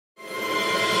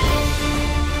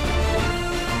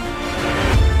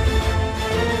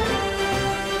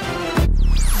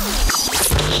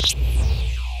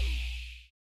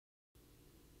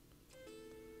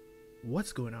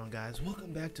What's going on, guys?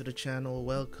 Welcome back to the channel.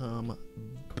 Welcome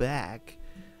back.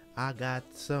 I got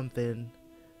something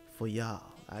for y'all.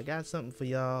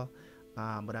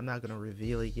 But I'm not gonna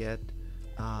reveal it yet.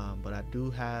 But I do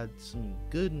have some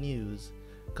good news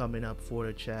coming up for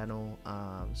the channel,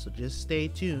 so just stay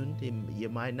tuned. You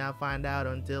might not find out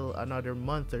until another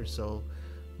month or so,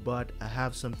 but I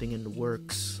have something in the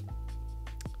works,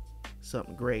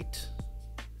 something great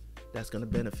that's gonna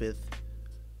benefit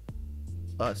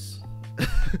us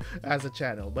as a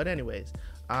channel. But anyways,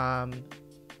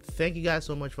 thank you guys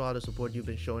so much for all the support you've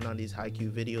been showing on these Haikyuu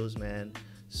videos, man.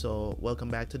 So welcome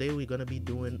back. Today we're gonna be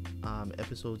doing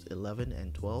episodes 11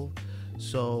 and 12.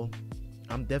 So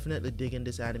I'm definitely digging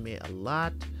this anime a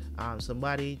lot.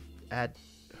 Somebody had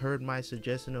heard my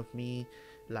suggestion of me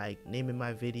like naming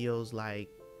my videos like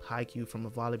Haikyuu from a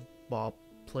volleyball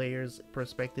player's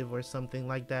perspective or something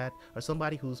like that, or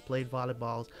somebody who's played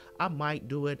volleyballs. I might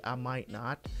do it, I might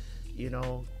not, you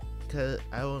know, because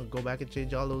I don't want to go back and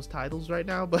change all those titles right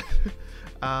now, but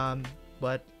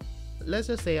but let's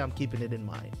just say I'm keeping it in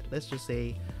mind.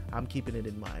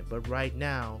 But right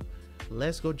now,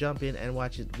 let's go jump in and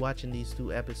watching these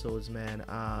two episodes, man.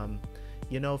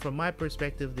 You know, from my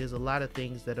perspective, there's a lot of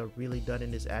things that are really done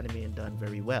in this anime and done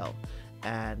very well,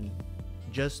 and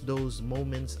just those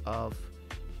moments of,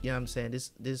 you know what I'm saying,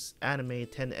 this anime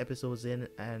 10 episodes in,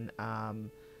 and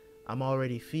I'm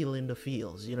already feeling the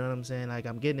feels, you know what I'm saying? Like,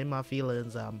 I'm getting in my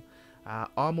feelings. I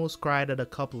almost cried at a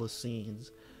couple of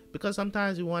scenes, because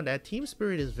sometimes you want that team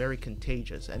spirit is very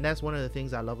contagious, and that's one of the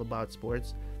things I love about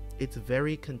sports. It's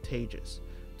very contagious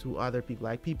to other people,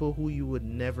 like people who you would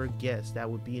never guess that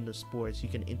would be into sports. You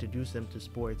can introduce them to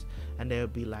sports and they'll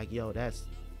be like, yo, that's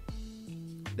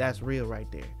real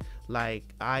right there.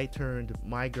 Like, I turned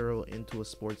my girl into a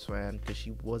sports fan because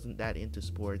she wasn't that into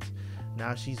sports.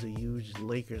 Now she's a huge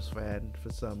Lakers fan for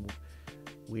some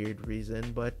weird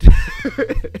reason, but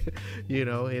you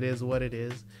know, it is what it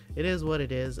is.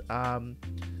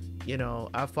 You know,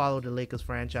 I followed the Lakers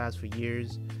franchise for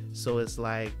years, so it's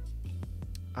like,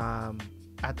 I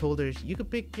told her you could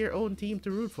pick your own team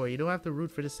to root for. You don't have to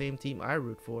root for the same team I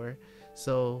root for.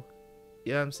 So,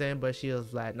 you know what I'm saying? But she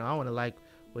was like, no, I want to like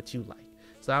what you like.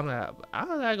 So I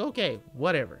was like, okay,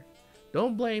 whatever.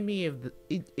 Don't blame me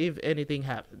if anything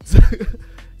happens.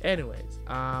 Anyways,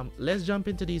 let's jump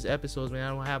into these episodes, man. I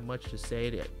don't have much to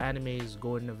say. The anime is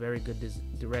going in a very good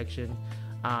direction.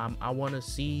 I want to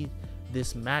see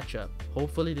this matchup.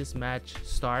 Hopefully this match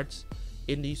starts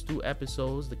in these two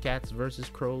episodes, the cats versus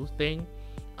crows thing,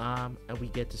 and we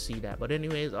get to see that. But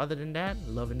anyways, other than that,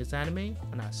 loving this anime,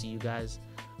 and I'll see you guys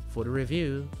for the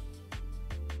review.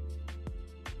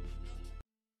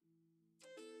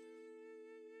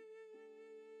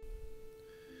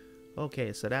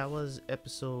 Okay, so that was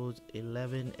episodes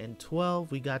 11 and 12.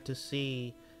 We got to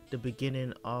see the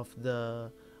beginning of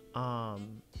the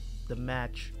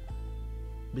match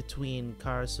between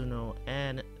Karasuno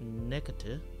and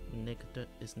Nekota. Nekota.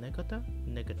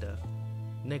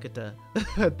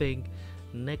 I think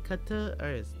Nekota, or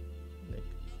is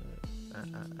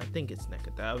I think it's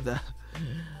Nekota.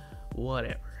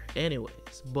 Whatever.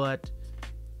 Anyways, but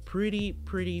pretty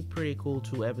cool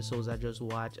two episodes I just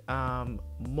watched.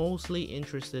 Mostly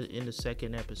interested in the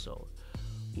second episode.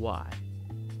 Why?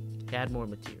 Had more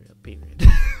material, period.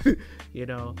 You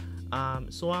know,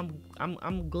 so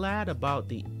I'm glad about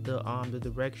the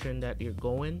direction that they're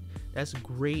going. That's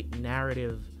great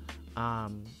narrative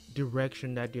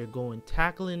direction that they're going,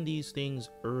 tackling these things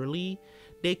early.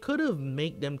 They could have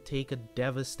made them take a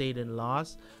devastating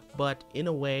loss, but in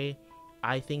a way,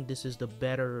 I think this is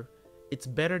it's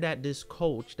better that this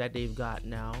coach that they've got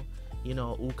now, you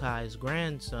know, Ukai's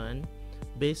grandson,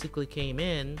 basically came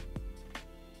in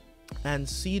and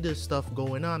see this stuff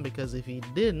going on, because if he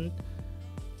didn't,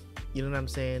 you know what I'm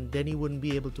saying, then he wouldn't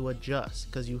be able to adjust,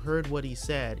 because you heard what he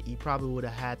said. He probably would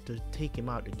have had to take him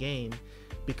out the game,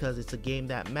 because it's a game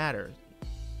that matters.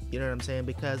 You know what I'm saying?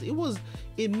 Because it was,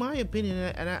 in my opinion,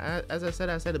 and as I said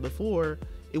it before,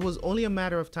 it was only a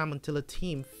matter of time until a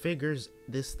team figures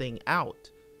this thing out.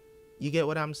 You get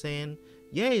what I'm saying?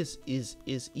 Yeah, it's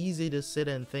easy to sit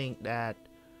and think that,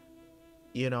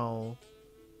 you know,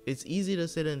 it's easy to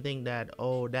sit and think that,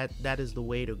 oh, that is the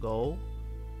way to go,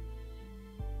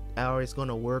 or it's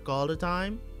gonna work all the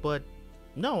time. But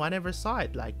no, I never saw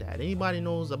it like that. Anybody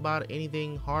knows about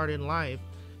anything hard in life,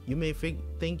 you may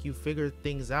think you figure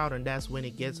things out, and that's when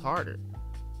it gets harder,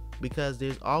 because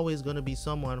there's always gonna be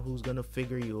someone who's gonna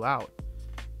figure you out.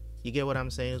 You get what I'm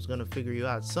saying? Who's gonna figure you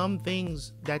out. Some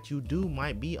things that you do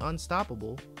might be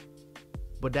unstoppable,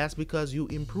 but that's because you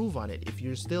improve on it. If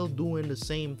you're still doing the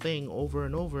same thing over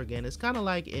and over again, it's kind of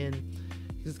like in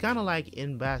It's kind of like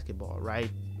in basketball, right?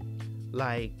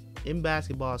 Like in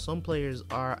basketball, some players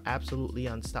are absolutely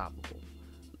unstoppable.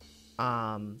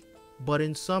 But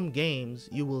in some games,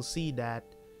 you will see that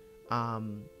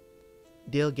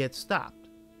they'll get stopped.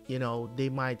 You know, they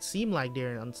might seem like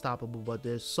they're unstoppable, but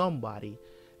there's somebody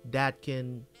that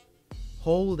can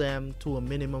hold them to a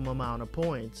minimum amount of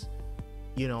points,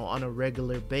 you know, on a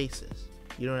regular basis.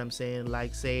 You know what I'm saying?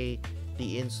 Like, say,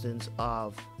 the instance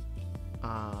of,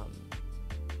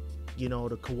 you know,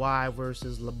 the Kawhi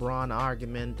versus LeBron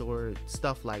argument or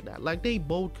stuff like that. Like, they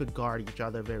both could guard each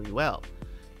other very well.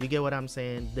 You get what I'm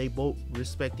saying? They both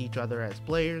respect each other as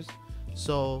players.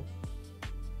 So,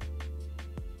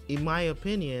 in my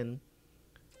opinion,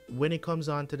 when it comes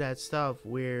on to that stuff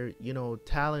where, you know,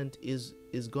 talent is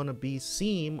gonna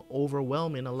seem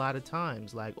overwhelming a lot of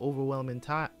times, like overwhelming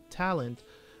talent,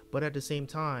 but at the same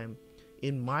time,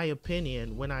 in my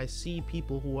opinion, when I see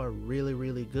people who are really,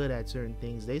 really good at certain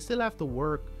things, they still have to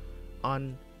work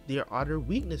on their other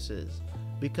weaknesses.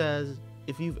 Because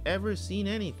if you've ever seen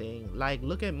anything, like,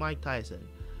 look at Mike Tyson.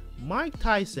 Mike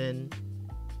Tyson,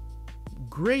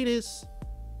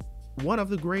 one of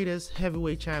the greatest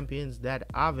heavyweight champions that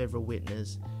I've ever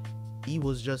witnessed. He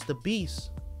was just a beast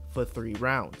for 3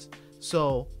 rounds.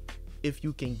 So if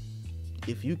you can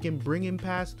bring him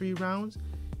past 3 rounds,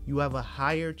 you have a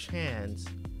higher chance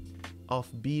of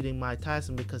beating Mike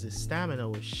Tyson, because his stamina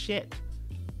was shit.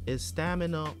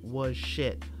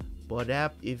 But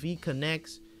if he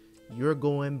connects, you're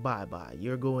going bye-bye.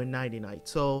 You're going nighty-night.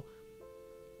 So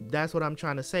that's what I'm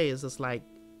trying to say. Is it's like,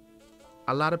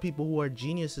 a lot of people who are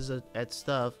geniuses at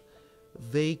stuff,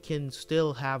 they can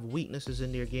still have weaknesses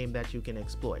in their game that you can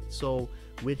exploit. So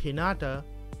with Hinata,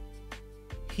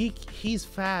 he's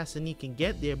fast and he can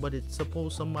get there, but it's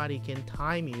suppose somebody can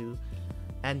time you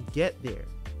and get there.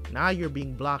 Now you're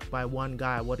being blocked by one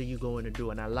guy. What are you going to do?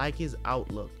 And I like his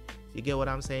outlook. You get what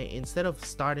I'm saying? Instead of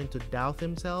starting to doubt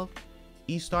himself,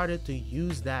 he started to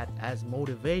use that as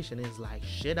motivation. It's like,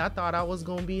 shit, I thought I was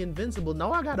going to be invincible.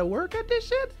 No, I got to work at this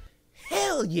shit.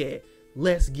 Hell yeah,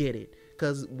 let's get it.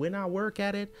 Because when I work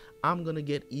at it, I'm going to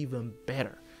get even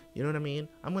better. You know what I mean?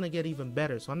 I'm going to get even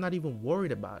better. So I'm not even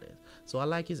worried about it. So I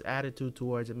like his attitude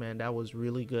towards it, man. That was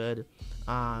really good.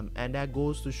 And that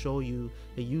goes to show you,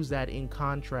 they use that in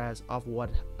contrast of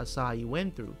what Asahi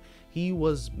went through. He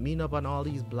was mean up on all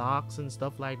these blocks and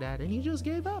stuff like that, and he just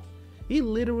gave up. He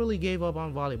literally gave up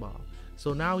on volleyball.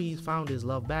 So now he's found his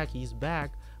love back. He's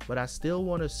back. But I still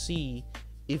want to see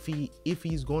if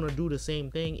he's going to do the same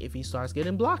thing if he starts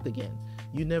getting blocked again.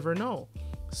 You never know.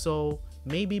 So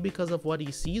maybe because of what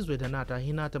he sees with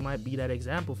Hinata might be that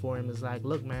example for him. It's like,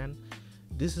 look, man,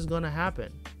 this is going to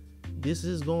happen. This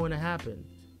is going to happen.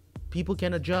 People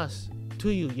can adjust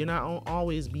to you. You're not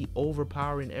always be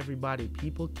overpowering everybody.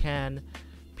 People can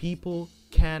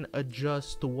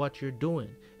adjust to what you're doing,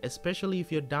 especially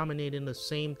if you're dominating the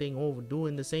same thing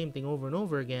doing the same thing over and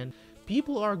over again.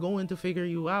 People are going to figure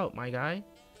you out, my guy.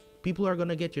 People are going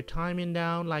to get your timing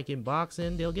down. Like in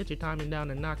boxing, they'll get your timing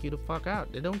down and knock you the fuck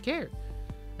out. They don't care.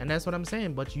 And that's what I'm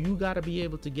saying. But you got to be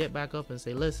able to get back up and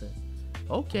say, listen,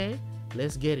 okay,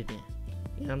 let's get it in. You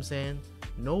know what I'm saying?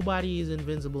 Nobody is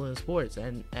invincible in sports.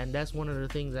 And that's one of the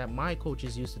things that my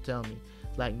coaches used to tell me.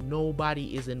 Like,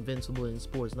 nobody is invincible in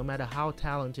sports. No matter how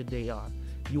talented they are,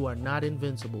 you are not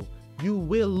invincible. You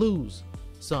will lose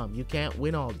some. You can't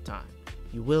win all the time.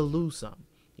 You will lose some.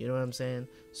 You know what I'm saying?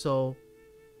 So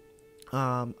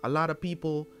a lot of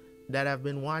people that have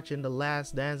been watching The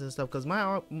Last Dance and stuff, because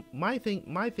my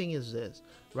thing is this,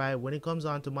 right? When it comes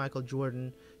on to Michael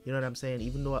Jordan, you know what I'm saying?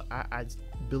 Even though I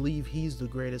believe he's the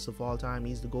greatest of all time,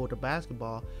 he's the GOAT of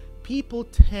basketball, people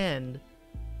tend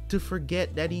to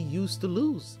forget that he used to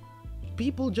lose.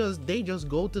 People just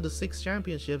go to the 6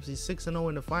 championships. He's 6-0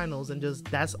 in the finals, and just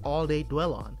that's all they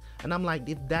dwell on. And I'm like,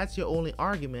 if that's your only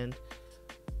argument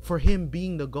for him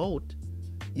being the GOAT,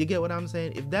 you get what I'm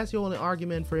saying? If that's your only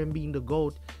argument for him being the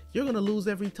GOAT, you're gonna lose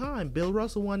every time. Bill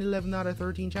Russell won 11 out of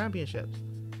 13 championships.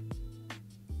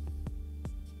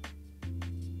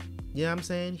 You know what I'm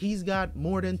saying? He's got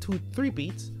more than 2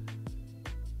 3-peats.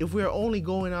 If we're only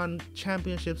going on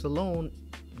championships alone,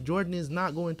 Jordan is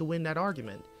not going to win that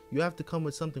argument. You have to come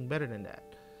with something better than that.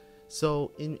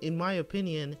 So in my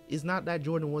opinion, it's not that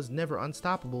Jordan was never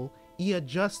unstoppable. He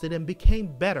adjusted and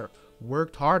became better,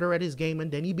 worked harder at his game, and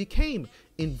then he became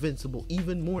invincible,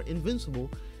 even more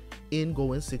invincible in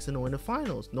going 6-0 in the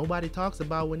finals. Nobody talks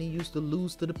about when he used to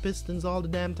lose to the Pistons all the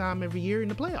damn time every year in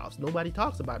the playoffs. Nobody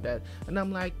talks about that. And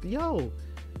I'm like, yo,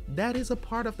 that is a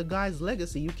part of the guy's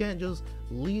legacy. You can't just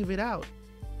leave it out.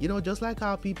 You know, just like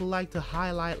how people like to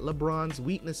highlight LeBron's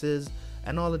weaknesses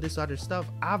and all of this other stuff.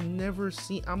 I've never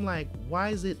seen, I'm like, why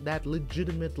is it that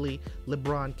legitimately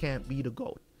LeBron can't be the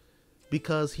GOAT?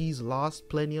 Because he's lost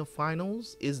plenty of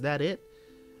finals? Is that it?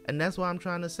 And that's what I'm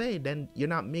trying to say. Then you're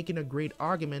not making a great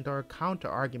argument or a counter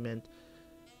argument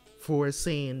for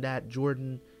saying that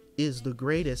Jordan is the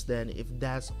greatest, then, if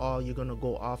that's all you're going to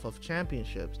go off of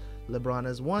championships. LeBron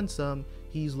has won some,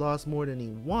 he's lost more than he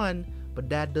won, but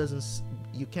that doesn't,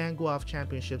 you can't go off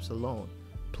championships alone.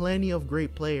 Plenty of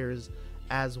great players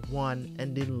has won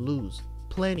and didn't lose.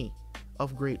 Plenty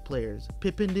of great players.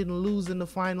 Pippen didn't lose in the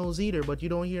finals either, but you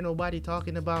don't hear nobody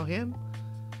talking about him,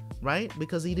 right?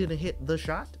 Because he didn't hit the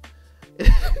shot.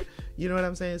 You know what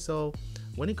I'm saying? So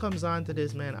when it comes on to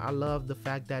this, man, I love the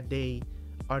fact that they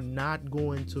are not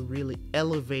going to really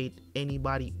elevate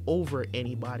anybody over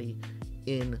anybody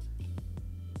in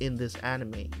this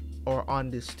anime or on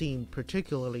this team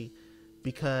particularly,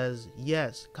 because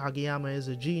yes, Kageyama is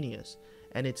a genius,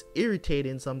 and it's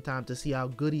irritating sometimes to see how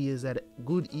good he is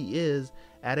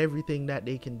at everything that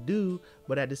they can do,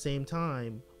 but at the same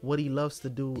time, what he loves to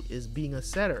do is being a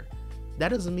setter. That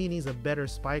doesn't mean he's a better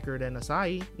spiker than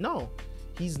Asahi. No,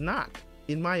 he's not.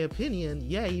 In my opinion,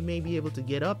 yeah, he may be able to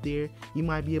get up there, he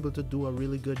might be able to do a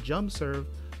really good jump serve,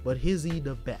 but is he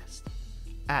the best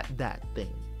at that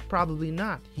thing? Probably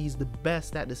not. He's the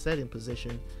best at the setting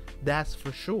position, that's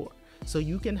for sure. So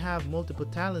you can have multiple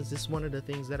talents. This is one of the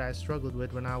things that I struggled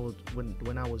with when I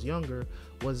was younger,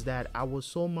 was that I was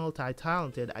so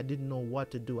multi-talented, I didn't know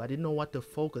what to do. I didn't know what to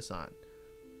focus on.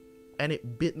 And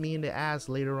it bit me in the ass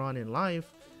later on in life.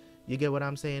 You get what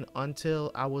I'm saying?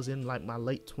 Until I was in like my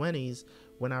late 20s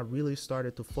when I really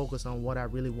started to focus on what I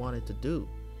really wanted to do.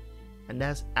 And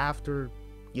that's after,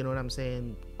 you know what I'm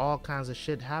saying, all kinds of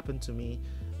shit happened to me.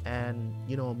 And,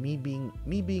 you know, me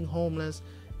being homeless,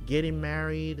 getting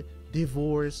married,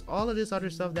 divorce, all of this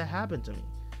other stuff that happened to me.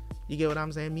 You get what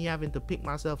I'm saying? Me having to pick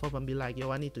myself up and be like,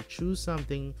 yo, I need to choose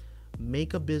something,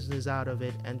 make a business out of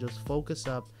it, and just focus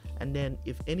up. And then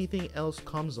if anything else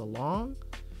comes along,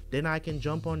 then I can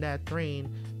jump on that train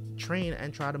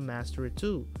and try to master it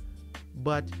too.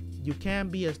 But you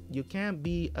can't be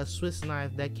a Swiss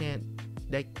knife that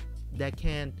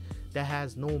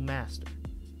has no master.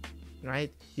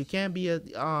 Right? You can't be a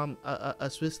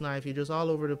Swiss knife. You're just all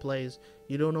over the place.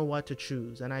 You don't know what to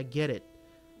choose, and I get it.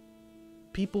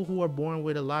 People who are born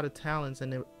with a lot of talents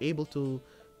and they're able to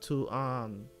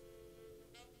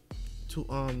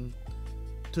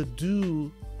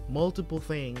do multiple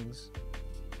things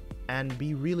and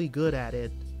be really good at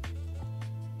it,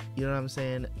 you know what I'm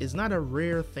saying, it's not a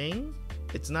rare thing.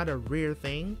 It's not a rare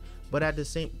thing, but at the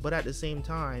same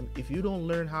time, if you don't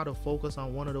learn how to focus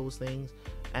on one of those things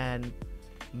and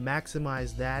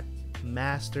maximize that,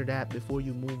 master that before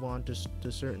you move on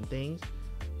to certain things,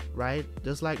 right?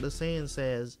 Just like the saying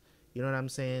says, you know what I'm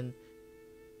saying,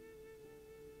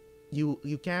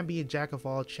 you can't be a jack of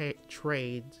all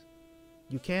trades.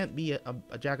 You can't be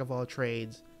a jack of all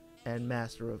trades and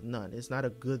master of none. It's not a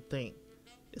good thing.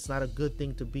 It's not a good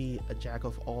thing to be a jack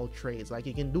of all trades. Like,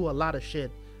 you can do a lot of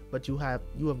shit, but you have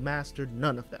mastered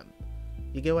none of them.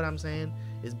 You get what I'm saying?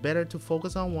 It's better to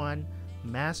focus on one,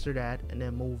 master that, and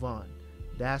then move on.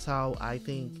 That's how I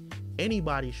think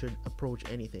anybody should approach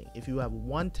anything. If you have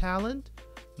one talent,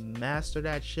 master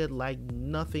that shit like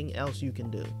nothing else you can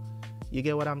do. You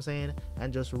get what I'm saying?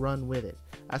 And just run with it.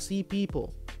 I see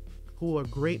people who are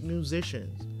great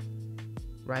musicians,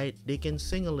 right? They can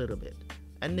sing a little bit,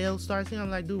 and they'll start singing.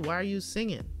 I'm like, dude, why are you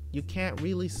singing? You can't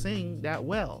really sing that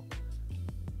well.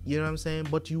 You know what I'm saying?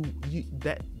 But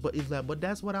it's like, but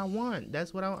that's what I want.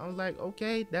 That's what I was like,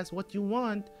 okay, that's what you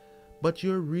want, but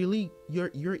you're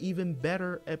even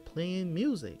better at playing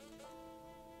music.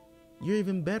 You're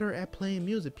even better at playing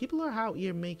music. People are out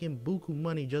here making buku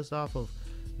money just off of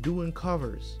doing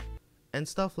covers and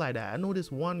stuff like that. I know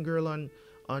this one girl on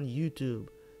YouTube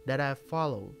that I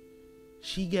follow.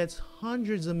 She gets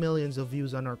hundreds of millions of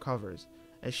views on her covers,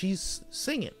 and she's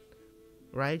singing,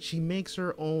 right? She makes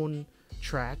her own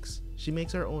tracks. She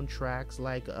makes her own tracks,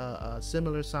 like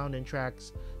similar sounding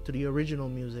tracks to the original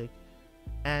music,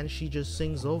 and she just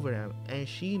sings over them, and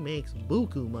she makes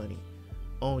buku money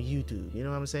on YouTube. You know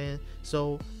what I'm saying?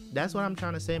 So that's what I'm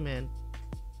trying to say, man.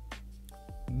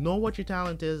 Know what your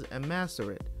talent is and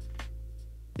master it.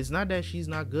 It's not that she's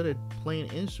not good at playing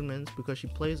instruments, because she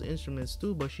plays instruments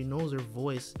too, but she knows her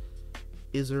voice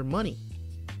is her money.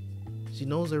 She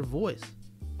knows her voice.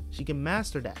 She can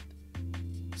master that.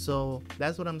 So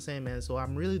that's what I'm saying, man. So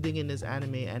I'm really digging this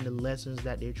anime and the lessons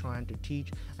that they're trying to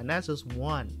teach, and that's just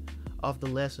one of the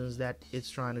lessons that it's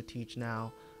trying to teach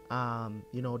now.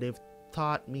 You know, they've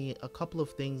taught me a couple of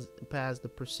things past: the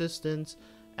persistence,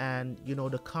 and you know,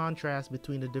 the contrast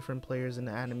between the different players in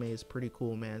the anime is pretty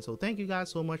cool, man. So thank you guys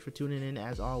so much for tuning in.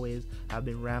 As always, I've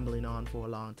been rambling on for a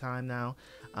long time now,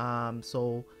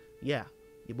 so yeah,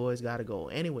 your boys gotta go.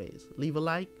 Anyways, leave a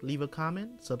like, leave a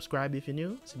comment, subscribe if you're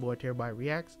new. It's your boy Terabyte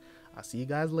Reacts. I'll see you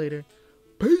guys later.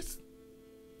 Peace.